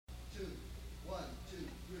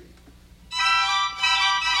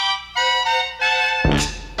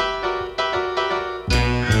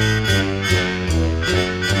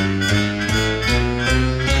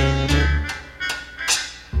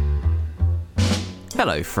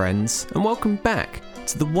Hello friends, and welcome back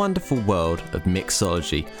to the wonderful world of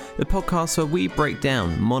mixology, the podcast where we break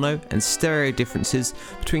down mono and stereo differences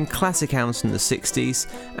between classic albums from the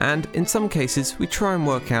 60s, and in some cases we try and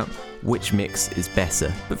work out which mix is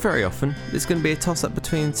better, but very often there's going to be a toss-up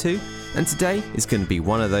between the two, and today is going to be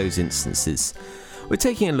one of those instances. We're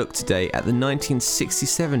taking a look today at the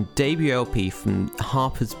 1967 debut LP from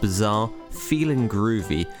Harper's Bazaar, Feelin'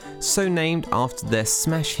 Groovy, so named after their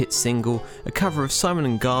smash hit single, a cover of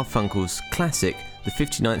Simon & Garfunkel's classic The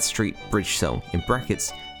 59th Street Bridge song, in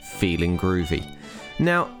brackets, Feelin' Groovy.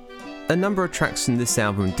 Now, a number of tracks from this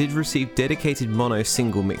album did receive dedicated mono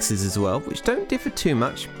single mixes as well, which don't differ too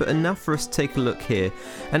much, but enough for us to take a look here,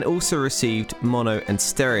 and also received mono and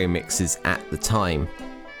stereo mixes at the time.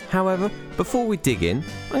 However, before we dig in,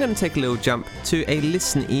 I'm going to take a little jump to a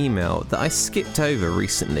listen email that I skipped over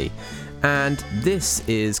recently, and this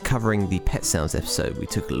is covering the Pet Sounds episode we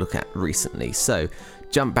took a look at recently, so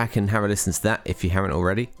jump back and have a listen to that if you haven't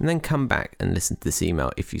already, and then come back and listen to this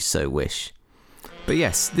email if you so wish. But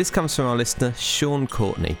yes, this comes from our listener Sean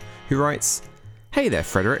Courtney, who writes, "Hey there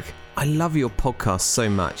Frederick, I love your podcast so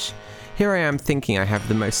much. Here I am thinking I have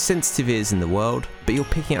the most sensitive ears in the world, but you're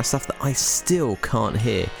picking out stuff that I still can't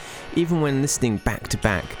hear, even when listening back to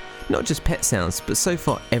back. Not just Pet Sounds, but so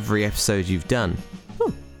far every episode you've done."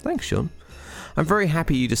 Oh, thanks Sean. I'm very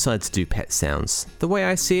happy you decided to do Pet Sounds. The way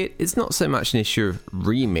I see it, it's not so much an issue of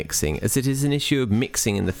remixing as it is an issue of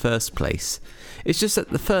mixing in the first place. It's just that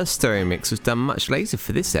the first stereo mix was done much later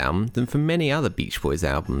for this album than for many other Beach Boys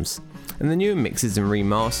albums, and the newer mixes and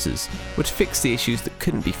remasters were to fix the issues that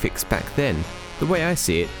couldn't be fixed back then. The way I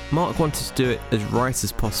see it, Mark wanted to do it as right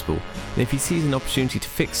as possible, and if he sees an opportunity to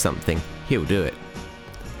fix something, he'll do it.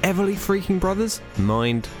 Everly freaking Brothers?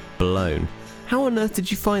 Mind blown. How on earth did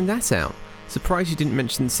you find that out? Surprised you didn't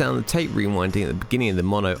mention the sound of the tape rewinding at the beginning of the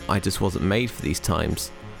mono I Just Wasn't Made for these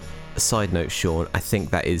times. A side note, Sean, I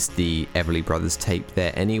think that is the Everly Brothers tape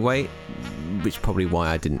there anyway, which is probably why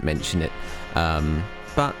I didn't mention it.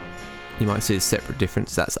 But you might see a separate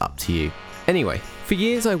difference, that's up to you. Anyway, for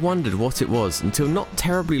years I wondered what it was until not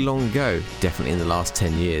terribly long ago, definitely in the last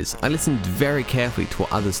 10 years. I listened very carefully to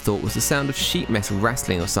what others thought was the sound of sheet metal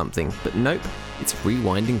rattling or something, but nope, it's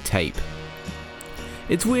rewinding tape.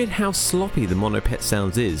 It's weird how sloppy the mono Pet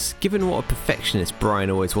Sounds is, given what a perfectionist Brian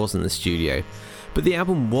always was in the studio. But the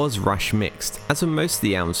album was rush mixed, as were most of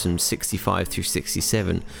the albums from 65 through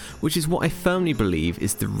 67, which is what I firmly believe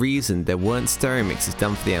is the reason there weren't stereo mixes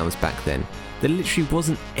done for the albums back then. There literally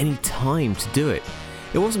wasn't any time to do it.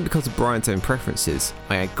 It wasn't because of Brian's own preferences.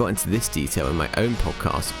 I got into this detail in my own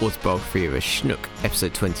podcast, Autobiography of a Schnook,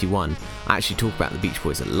 episode 21. I actually talk about the Beach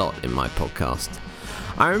Boys a lot in my podcast.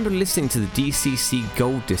 I remember listening to the DCC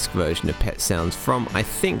Gold Disc version of Pet Sounds from, I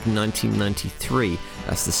think, 1993.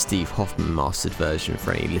 That's the Steve Hoffman mastered version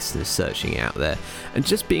for any listeners searching it out there, and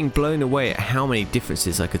just being blown away at how many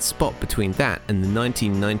differences I could spot between that and the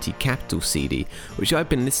 1990 Capitol CD, which I've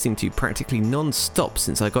been listening to practically non-stop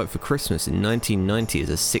since I got it for Christmas in 1990 as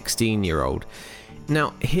a 16-year-old.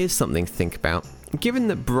 Now, here's something to think about. Given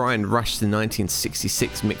that Brian rushed the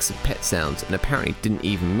 1966 mix of Pet Sounds and apparently didn't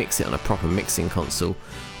even mix it on a proper mixing console,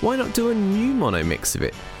 why not do a new mono mix of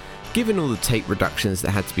it? Given all the tape reductions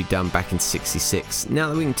that had to be done back in 66, now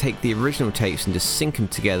that we can take the original tapes and just sync them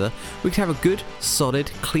together, we could have a good,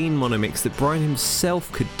 solid, clean mono mix that Brian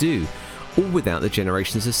himself could do, all without the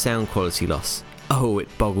generations of sound quality loss. Oh, it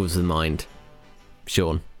boggles the mind.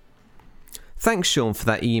 Sean. Thanks Sean for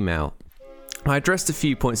that email. I addressed a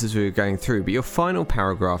few points as we were going through, but your final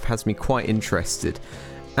paragraph has me quite interested,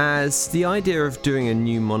 as the idea of doing a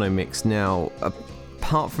new mono mix now,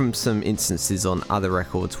 apart from some instances on other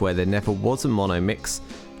records where there never was a mono mix,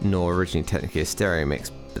 nor originally technically a stereo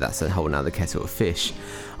mix, but that's a whole nother kettle of fish,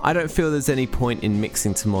 I don't feel there's any point in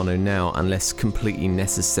mixing to mono now unless completely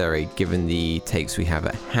necessary given the tapes we have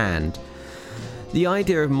at hand. The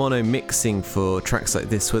idea of mono mixing for tracks like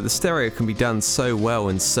this, where the stereo can be done so well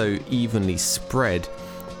and so evenly spread,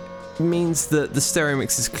 means that the stereo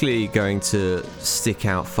mix is clearly going to stick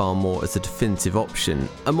out far more as a definitive option.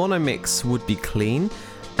 A mono mix would be clean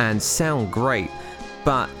and sound great,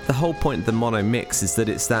 but the whole point of the mono mix is that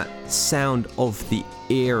it's that sound of the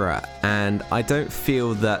era, and I don't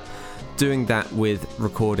feel that doing that with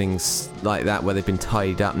recordings like that where they've been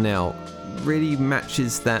tidied up now really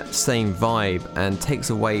matches that same vibe and takes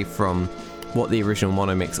away from what the original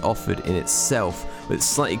mono mix offered in itself, with its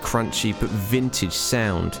slightly crunchy but vintage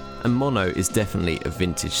sound, and mono is definitely a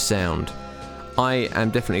vintage sound. I am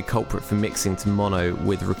definitely a culprit for mixing to mono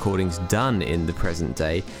with recordings done in the present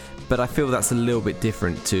day, but I feel that's a little bit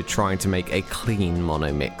different to trying to make a clean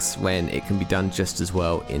mono mix when it can be done just as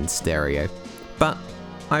well in stereo. but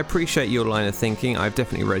I appreciate your line of thinking. I've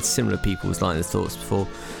definitely read similar people's line of thoughts before.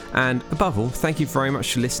 And above all, thank you very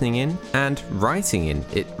much for listening in and writing in.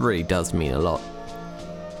 It really does mean a lot.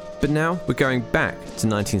 But now we're going back to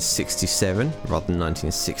 1967 rather than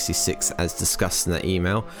 1966 as discussed in that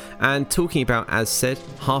email, and talking about, as said,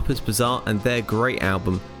 Harper's Bazaar and their great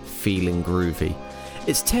album Feeling Groovy.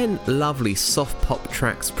 It's 10 lovely soft pop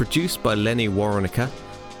tracks produced by Lenny Waronker,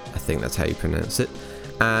 I think that's how you pronounce it,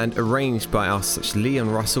 and arranged by us such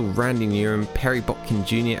Leon Russell, Randy Newman, Perry Botkin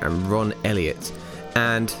Jr. and Ron Elliott.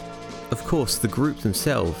 And of course the group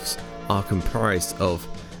themselves are comprised of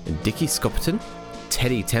Dickie Scopperton,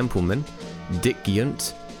 Teddy Templeman, Dick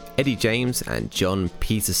Yunt, Eddie James and John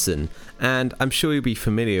Peterson. And I'm sure you'll be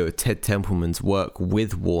familiar with Ted Templeman's work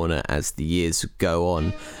with Warner as the years go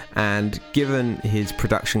on, and given his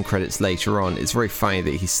production credits later on, it's very funny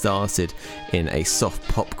that he started in a soft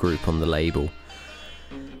pop group on the label.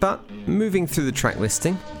 But moving through the track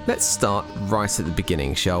listing, let's start right at the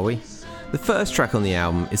beginning, shall we? The first track on the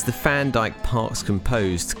album is the Van Dyke Parks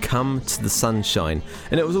composed Come to the Sunshine,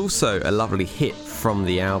 and it was also a lovely hit from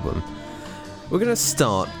the album. We're going to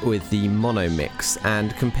start with the mono mix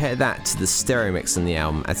and compare that to the stereo mix on the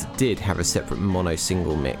album, as it did have a separate mono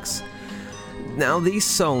single mix. Now these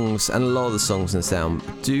songs, and a lot of the songs in this album,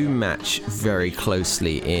 do match very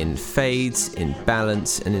closely in fades, in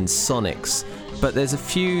balance and in sonics, but there's a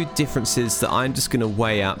few differences that I'm just going to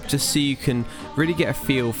weigh up just so you can really get a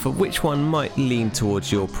feel for which one might lean towards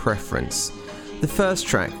your preference. The first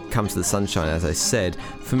track, Come to the Sunshine, as I said,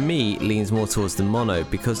 for me leans more towards the mono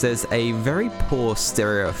because there's a very poor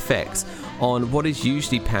stereo effect on what is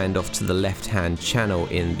usually panned off to the left-hand channel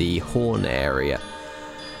in the horn area.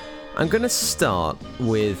 I'm going to start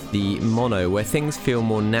with the mono where things feel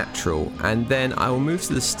more natural, and then I will move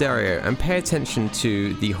to the stereo and pay attention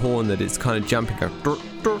to the horn that is kind of jumping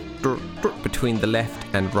between the left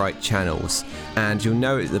and right channels. And you'll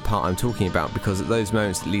know it's the part I'm talking about because at those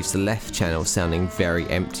moments it leaves the left channel sounding very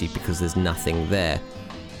empty because there's nothing there.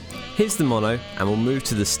 Here's the mono, and we'll move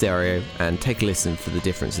to the stereo and take a listen for the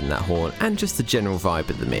difference in that horn and just the general vibe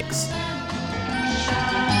of the mix.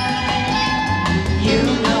 You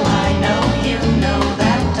know I know, you know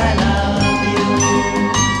that I love you.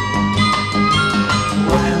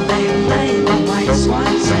 While they play the white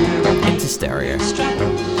swans and into stereo. I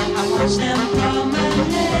watch them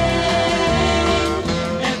promenade.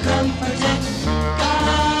 They're comforted,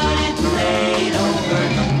 got it laid over,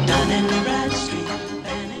 done in Bradstreet.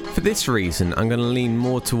 For this reason, I'm going to lean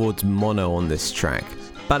more towards mono on this track.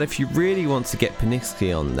 But if you really want to get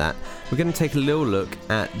panicky on that, we're going to take a little look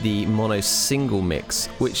at the mono single mix,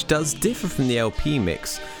 which does differ from the LP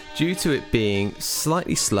mix due to it being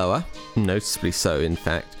slightly slower, noticeably so in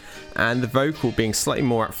fact, and the vocal being slightly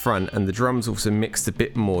more up front and the drums also mixed a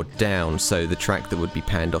bit more down, so the track that would be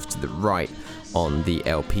panned off to the right on the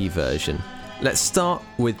LP version. Let's start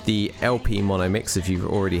with the LP mono mix, if you've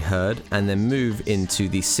already heard, and then move into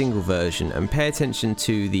the single version and pay attention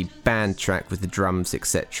to the band track with the drums,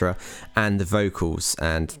 etc., and the vocals,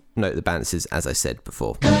 and note the balances as I said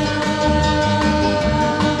before. To the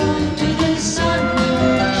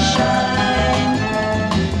sunshine,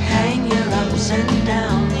 hang your ups and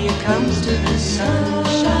down, here comes to the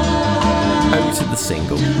sunshine. Over to the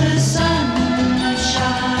single. To the sunshine,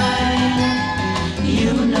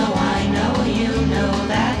 you know I know, you know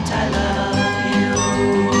that I love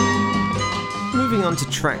you. Moving on to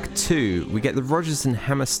track 2, we get the Rodgers and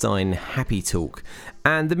Hammerstein Happy Talk,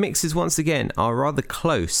 and the mixes once again are rather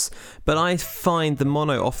close, but I find the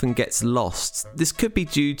mono often gets lost. This could be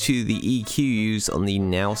due to the EQ used on the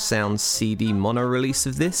Now Sound CD mono release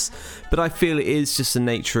of this, but I feel it is just the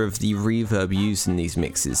nature of the reverb used in these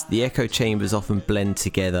mixes. The echo chambers often blend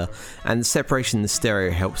together, and the separation in the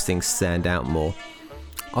stereo helps things stand out more.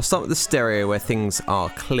 I'll start with the stereo where things are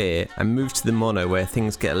clear and move to the mono where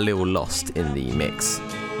things get a little lost in the mix.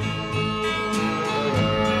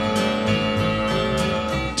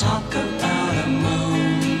 Talk about a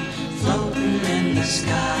moon floating in the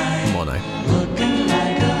sky, Mono. looking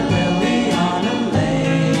like a lily on a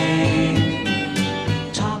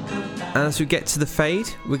lake. Talk about And as we get to the fade,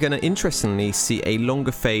 we're going to interestingly see a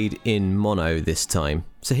longer fade in mono this time.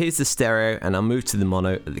 So here's the stereo, and I'll move to the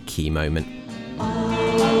mono at the key moment.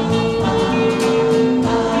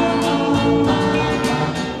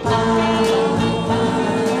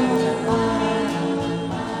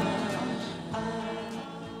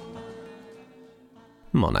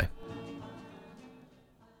 Mono.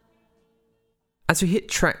 As we hit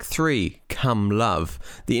track 3, Come Love,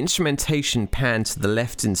 the instrumentation panned to the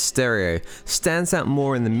left in stereo stands out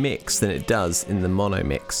more in the mix than it does in the mono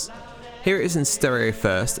mix. Here it is in stereo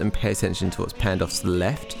first, and pay attention to what's panned off to the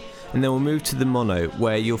left, and then we'll move to the mono,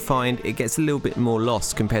 where you'll find it gets a little bit more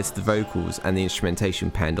lost compared to the vocals and the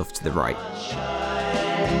instrumentation panned off to the right.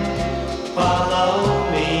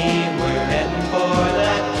 Follow me, we're heading for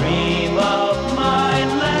that dream of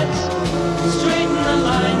mine. Let's straighten the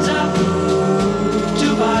lines up,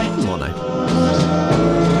 2 by 2. Mono.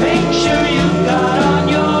 Make sure you've got on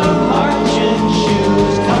your marching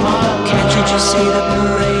shoes. Come on, can't you just see the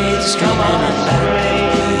parade? Come on and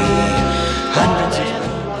parade. Hundreds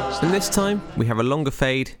of And this time we have a longer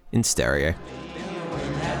fade in stereo.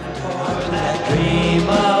 that dream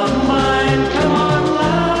of mine. Come on,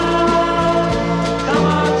 love. Come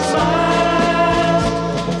on, smile.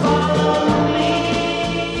 Follow me.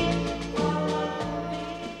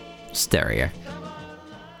 Stereo.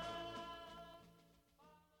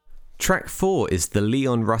 Track 4 is the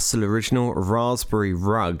Leon Russell original Raspberry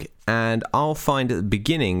Rug, and I'll find at the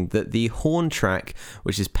beginning that the horn track,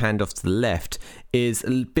 which is panned off to the left, is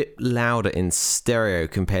a bit louder in stereo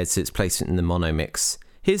compared to its placement in the mono mix.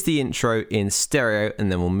 Here's the intro in stereo,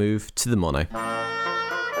 and then we'll move to the mono.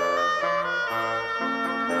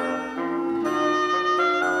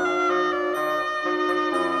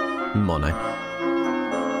 Mono.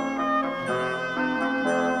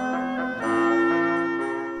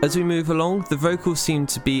 As we move along, the vocals seem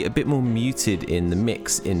to be a bit more muted in the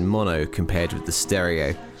mix in mono compared with the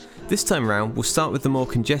stereo. This time round, we'll start with the more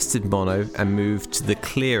congested mono and move to the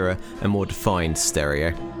clearer and more defined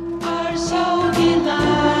stereo. Are so delightful.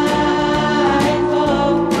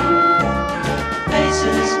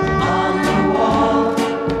 Faces on the wall.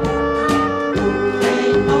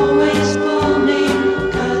 They always fool me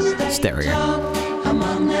 'cause they Stereo. talk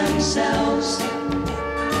among themselves,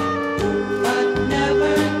 but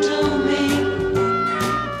never to me.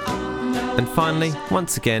 And finally,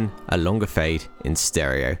 once again, a longer fade in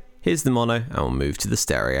stereo. Here's the mono, and we'll move to the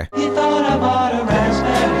stereo. He thought I bought a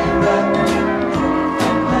raspberry rug, a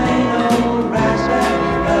plain old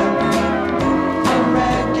raspberry rug, a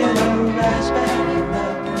regular raspberry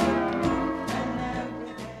rug, an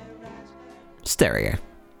everyday raspberry. Stereo.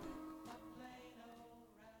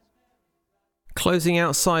 Closing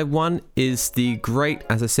out side 1 is the great,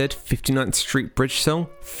 as I said, 59th Street Bridge song,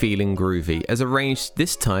 Feeling Groovy, as arranged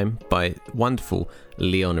this time by wonderful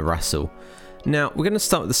Leon Russell. Now, we're going to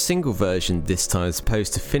start with the single version this time as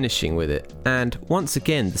opposed to finishing with it, and once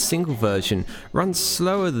again the single version runs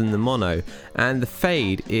slower than the mono and the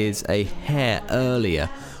fade is a hair earlier.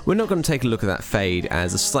 We're not going to take a look at that fade,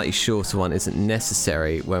 as a slightly shorter one isn't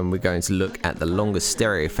necessary when we're going to look at the longer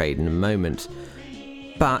stereo fade in a moment,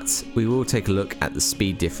 but we will take a look at the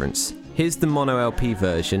speed difference. Here's the mono LP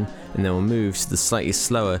version, and then we'll move to the slightly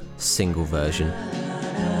slower single version.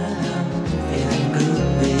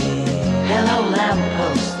 Hello,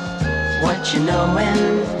 lamppost, what you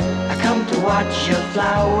knowin'? I come to watch your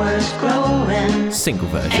flowers growing. Single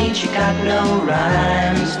version. Ain't you got no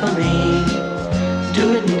rhymes for me?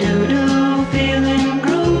 Do it and do-do, feeling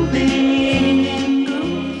groovy.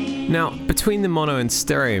 Now, between the mono and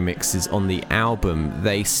stereo mixes on the album,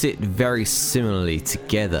 they sit very similarly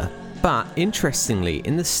together. But interestingly,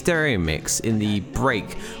 in the stereo mix, in the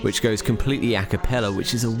break, which goes completely a cappella,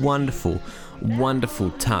 which is a wonderful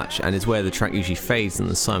touch, and is where the track usually fades in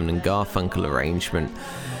the Simon & Garfunkel arrangement,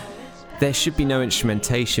 there should be no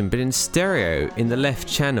instrumentation, but in stereo, in the left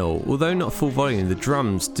channel, although not full volume, the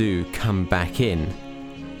drums do come back in.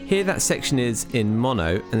 Here that section is in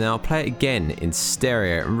mono, and then I'll play it again in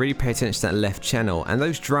stereo and really pay attention to that left channel, and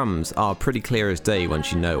those drums are pretty clear as day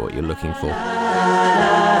once you know what you're looking for.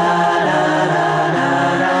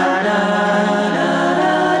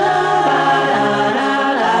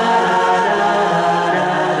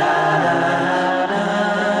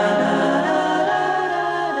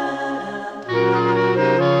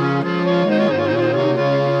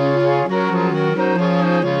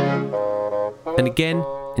 And again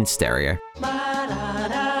in stereo.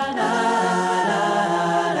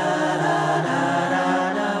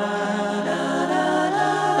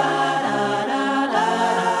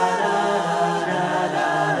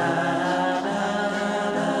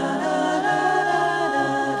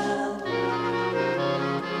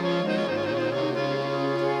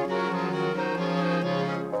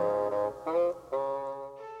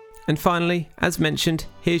 And finally, as mentioned,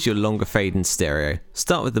 here's your longer fade in stereo.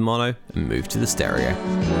 Start with the mono and move to the stereo.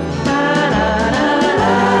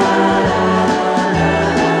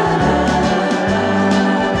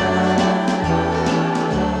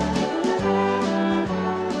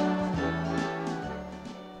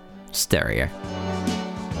 Stereo.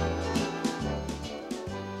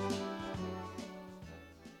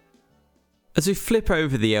 As we flip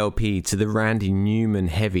over the LP to the Randy Newman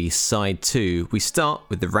Heavy Side 2, we start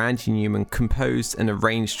with the Randy Newman composed and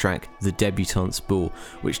arranged track The Debutante's Ball,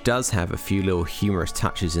 which does have a few little humorous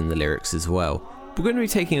touches in the lyrics as well. We're going to be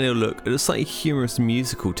taking a little look at a slightly humorous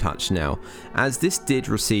musical touch now, as this did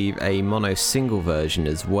receive a mono single version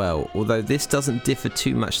as well, although this doesn't differ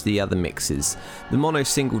too much to the other mixes. The mono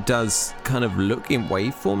single does kind of look in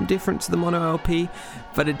waveform different to the mono LP,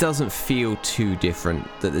 but it doesn't feel too different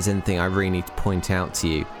that there's anything I really need to point out to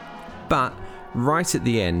you. But right at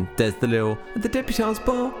the end, there's the little The Debutante's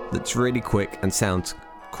Ball that's really quick and sounds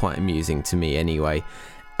quite amusing to me anyway.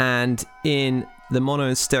 And in the mono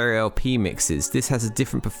and stereo LP mixes, this has a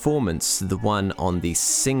different performance to the one on the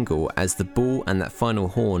single, as the ball and that final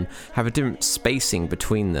horn have a different spacing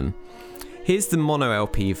between them. Here's the mono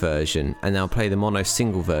LP version, and I'll play the mono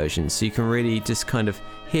single version so you can really just kind of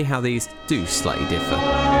hear how these do slightly differ.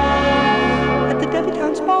 At the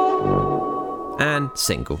debutante's ball. And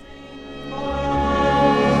single.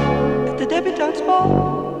 At the debutante's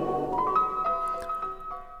ball.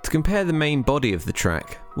 To compare the main body of the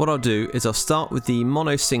track, what I'll do is I'll start with the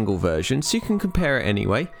mono single version so you can compare it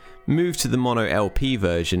anyway, move to the mono LP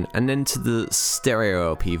version, and then to the stereo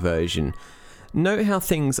LP version. Note how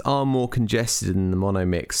things are more congested in the mono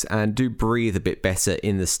mix and do breathe a bit better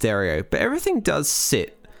in the stereo, but everything does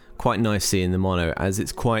sit quite nicely in the mono, as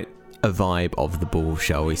it's quite a vibe of the ball,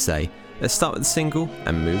 shall we say. Let's start with the single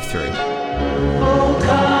and move through. Oh,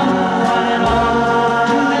 come on,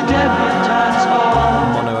 to the debutante's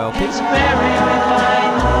ball. Mono LP. It's very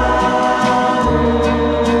refined.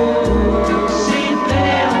 See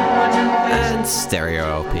pale wooden faces. And stereo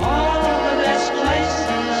LP. All the best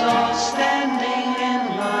places, all standing in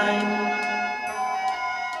line.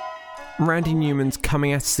 Randy Newman's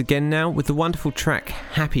coming at us again now with the wonderful track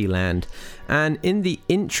Happy Land, and in the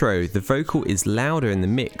intro the vocal is louder in the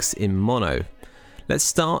mix in mono. Let's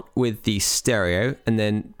start with the stereo and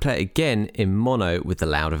then play it again in mono with the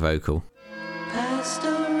louder vocal. Past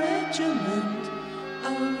a regiment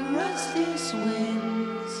of rusty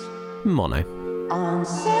swings, Mono. on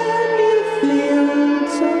sandy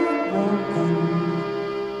fields of broken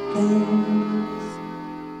things.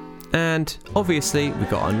 And obviously we've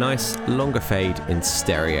got our nice longer fade in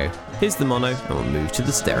stereo. Here's the mono and we'll move to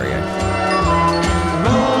the stereo. Roller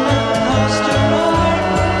coaster ride,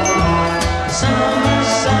 the summer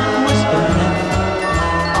sun was burning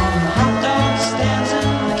on the hot dog stands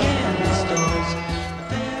and the candy stores.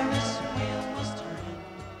 The Ferris wheel was turning.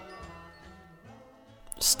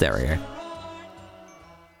 Stereo.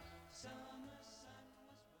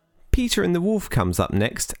 Peter and the Wolf comes up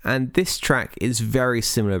next, and this track is very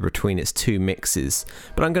similar between its two mixes,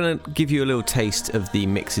 but I'm going to give you a little taste of the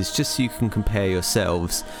mixes just so you can compare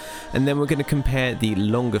yourselves, and then we're going to compare the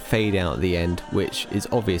longer fade out at the end, which is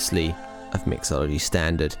obviously of Mixology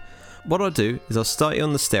standard. What I'll do is I'll start you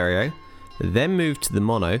on the stereo, then move to the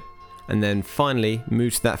mono, and then finally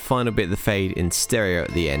move to that final bit of the fade in stereo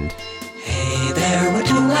at the end. Hey there, what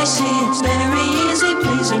do I see? It's very easy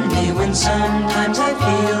pleasing me when sometimes I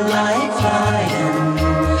feel like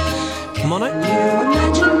flying. Mono. You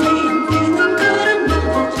imagine me, I'm feeling good enough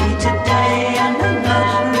for free today, and I'm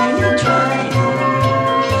not really trying.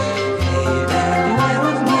 Hey there, beware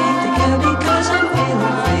of me, take care because I'm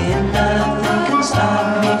feeling free, and nothing can stop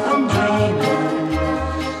me from dreaming.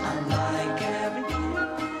 I'm like every Peter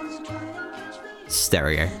Pan's trying to catch me.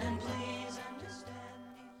 Stereo.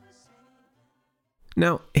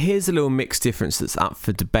 Now, here's a little mix difference that's up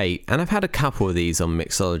for debate, and I've had a couple of these on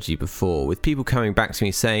Mixology before, with people coming back to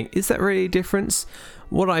me saying, is that really a difference?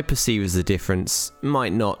 What I perceive as a difference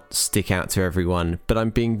might not stick out to everyone, but I'm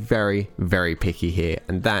being very, very picky here,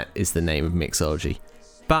 and that is the name of Mixology.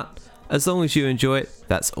 But as long as you enjoy it,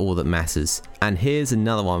 that's all that matters. And here's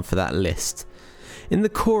another one for that list. In the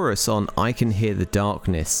chorus on I Can Hear the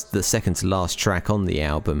Darkness, the second to last track on the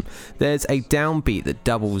album, there's a downbeat that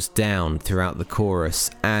doubles down throughout the chorus,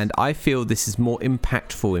 and I feel this is more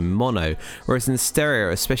impactful in mono, whereas in stereo,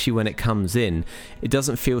 especially when it comes in, it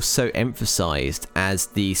doesn't feel so emphasised, as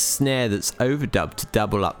the snare that's overdubbed to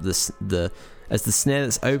double up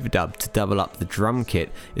the drum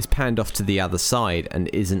kit is panned off to the other side and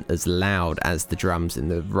isn't as loud as the drums in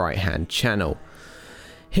the right hand channel.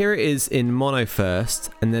 Here it is in mono first,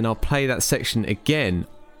 and then I'll play that section again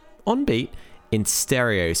on beat in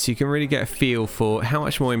stereo, so you can really get a feel for how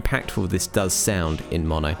much more impactful this does sound in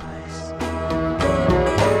mono. If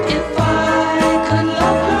I could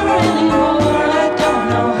love her anymore, I don't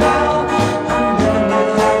know how. I'm living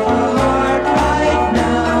with half a heart right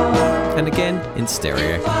now. And again in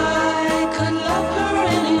stereo. If I could love her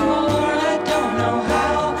anymore, I don't know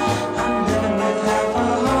how. I'm living with half a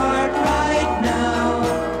heart right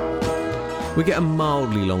We get a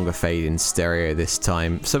mildly longer fade in stereo this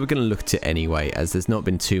time, so we're going to look at it anyway, as there's not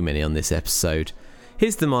been too many on this episode.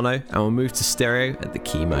 Here's the mono, and we'll move to stereo at the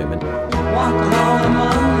key moment. Walk along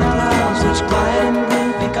among the clouds which glide in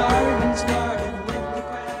gloopy gardens guarded with the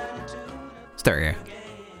gratitude. Stereo.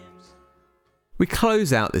 We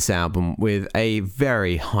close out this album with a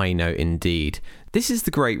very high note indeed. This is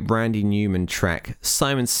the great Randy Newman track,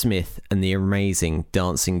 Simon Smith and the Amazing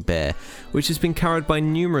Dancing Bear, which has been covered by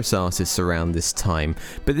numerous artists around this time,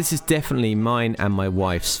 but this is definitely mine and my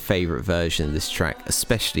wife's favourite version of this track,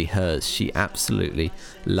 especially hers. She absolutely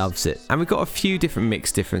loves it. And we've got a few different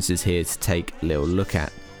mix differences here to take a little look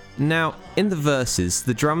at. Now, in the verses,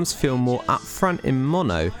 the drums feel more upfront in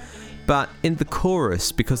mono, but in the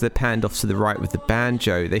chorus, because they're panned off to the right with the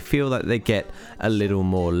banjo, they feel like they get a little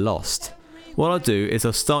more lost. What I'll do is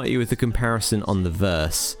I'll start you with a comparison on the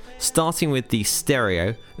verse, starting with the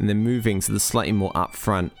stereo and then moving to the slightly more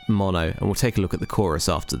upfront mono, and we'll take a look at the chorus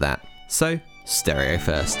after that. So, stereo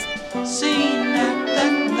first. Seen at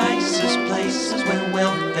the nicest places where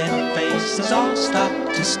well-fed faces all stop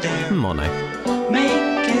to stare. Mono.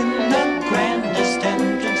 Making the grandest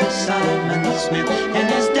entrance is Simon Smith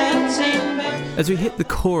and his dancing bear. As we hit the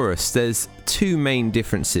chorus, there's two main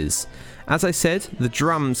differences. As I said, the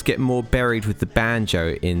drums get more buried with the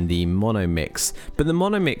banjo in the mono mix, but the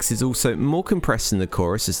mono mix is also more compressed in the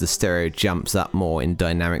chorus as the stereo jumps up more in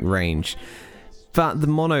dynamic range. But the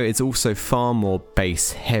mono is also far more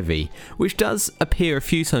bass heavy, which does appear a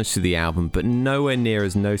few times through the album, but nowhere near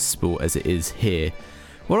as noticeable as it is here.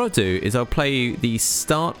 What I'll do is I'll play you the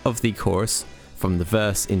start of the chorus from the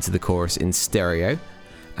verse into the chorus in stereo,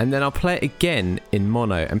 and then I'll play it again in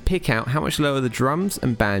mono and pick out how much lower the drums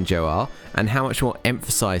and banjo are and how much more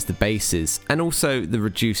emphasised the bass is, and also the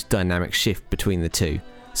reduced dynamic shift between the two.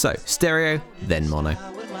 So, stereo, then mono.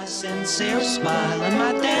 With my sincere smile and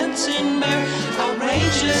my dancing bear,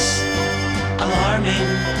 outrageous, alarming,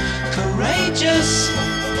 courageous,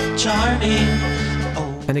 charming.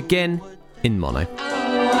 Oh, And again in mono.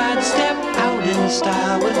 I'd step out in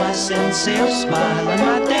style with my sincere smile and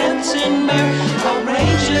my dancing bear,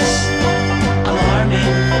 outrageous,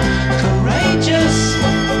 alarming, courageous,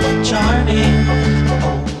 charming.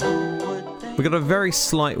 Oh, We've got a very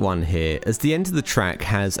slight one here, as the end of the track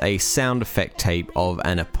has a sound effect tape of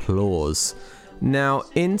an applause. Now,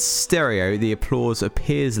 in stereo, the applause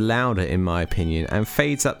appears louder in my opinion and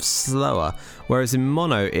fades up slower, whereas in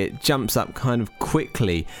mono it jumps up kind of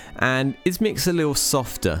quickly and is mixed a little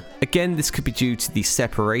softer. Again, this could be due to the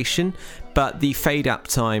separation, but the fade up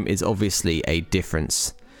time is obviously a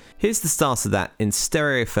difference. Here's the start of that in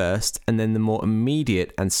stereo first, and then the more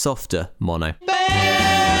immediate and softer mono.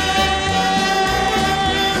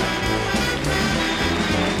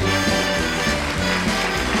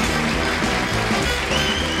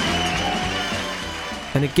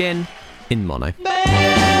 And again in mono.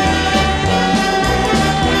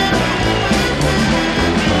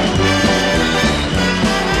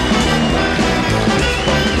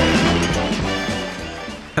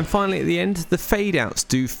 And finally at the end, the fade outs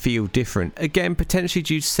do feel different, again potentially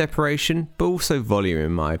due to separation, but also volume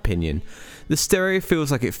in my opinion. The stereo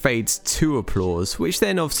feels like it fades to applause, which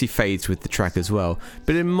then obviously fades with the track as well,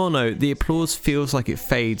 but in mono the applause feels like it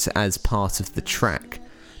fades as part of the track.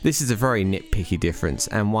 This is a very nitpicky difference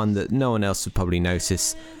and one that no one else would probably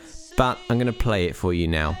notice, but I'm going to play it for you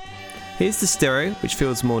now. Here's the stereo, which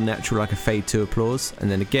feels more natural like a fade to applause, and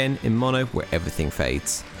then again in mono where everything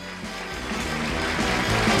fades.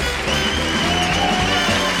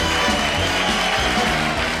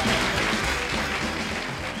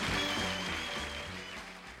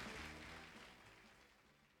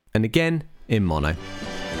 And again in mono.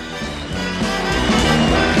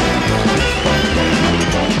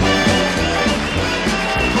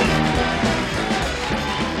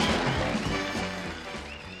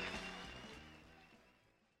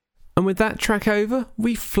 And with that track over,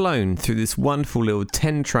 we've flown through this wonderful little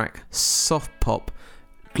 10-track soft pop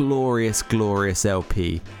glorious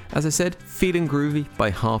LP. As I said, Feelin' Groovy by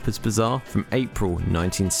Harper's Bazaar from April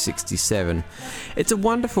 1967. It's a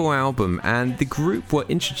wonderful album, and the group were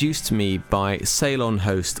introduced to me by Ceylon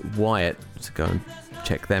host Wyatt, so go and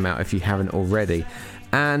check them out if you haven't already.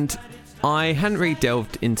 And I hadn't really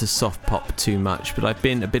delved into soft pop too much, but I've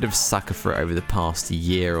been a bit of a sucker for it over the past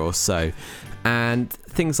year or so, and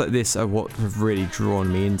things like this are what have really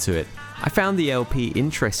drawn me into it. I found the LP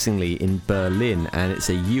interestingly in Berlin, and it's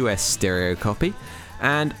a US stereo copy,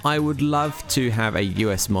 and I would love to have a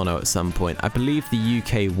US mono at some point. I believe the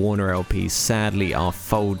UK Warner LPs sadly are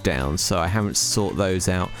fold down, so I haven't sought those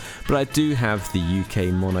out, but I do have the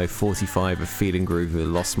UK mono 45 of Feelin' Groovy with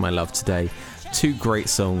Lost My Love Today, 2 great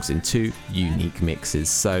songs in 2 unique mixes,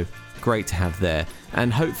 so great to have there.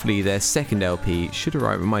 And hopefully their second LP should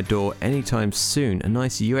arrive at my door anytime soon. A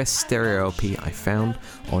nice US stereo LP I found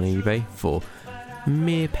on eBay for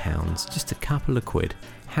mere pounds, just a couple of quid.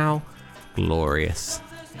 How glorious.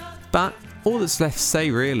 But all that's left to say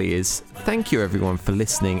really is thank you everyone for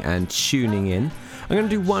listening and tuning in. I'm going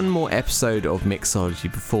to do one more episode of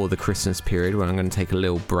Mixology before the Christmas period, when I'm going to take a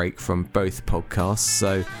little break from both podcasts,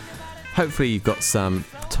 so hopefully you've got some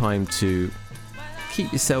time to keep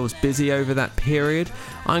yourselves busy over that period.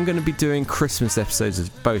 I'm going to be doing Christmas episodes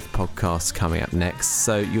of both podcasts coming up next,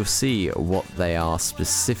 so you'll see what they are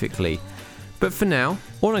specifically. But for now,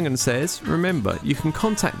 all I'm going to say is, remember, you can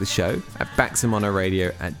contact the show at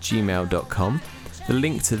baximonoradio@gmail.com. The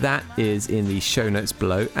link to that is in the show notes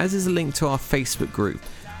below, as is a link to our Facebook group.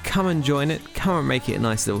 Come and join it, come and make it a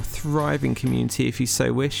nice little thriving community if you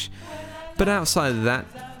so wish. But outside of that,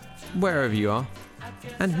 wherever you are,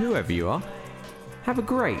 and whoever you are, have a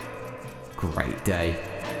great day.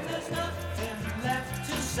 There's nothing left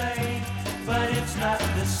to say, but it's not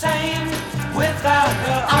the same without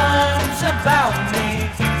her arms about me.